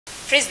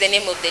Praise the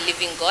name of the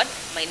living God.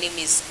 My name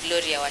is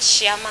Gloria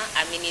Waciama,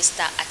 a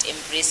minister at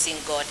Embracing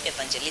God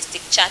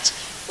Evangelistic Church,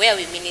 where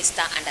we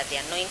minister under the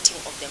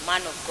anointing of the man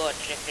of God,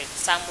 Reverend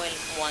Samuel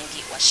Mwangi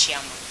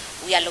Waciama.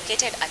 We are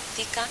located at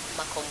Thika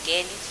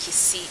Makongeni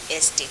Kisii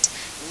Estate,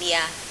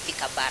 near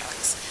Thika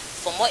Barracks.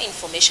 For more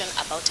information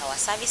about our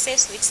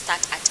services, which start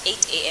at 8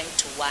 a.m.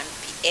 to 1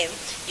 p.m.,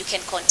 you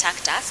can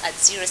contact us at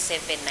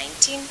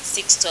 0719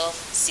 612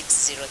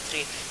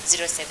 603.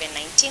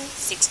 0719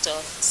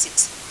 612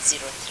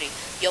 603.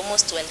 You're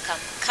most welcome.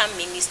 Come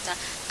minister,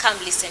 come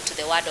listen to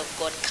the word of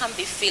God, come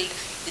be filled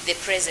with the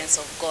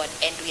presence of God,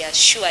 and we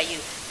assure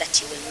you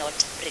that you will not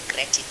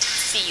regret it.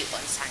 See you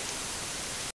on Sunday.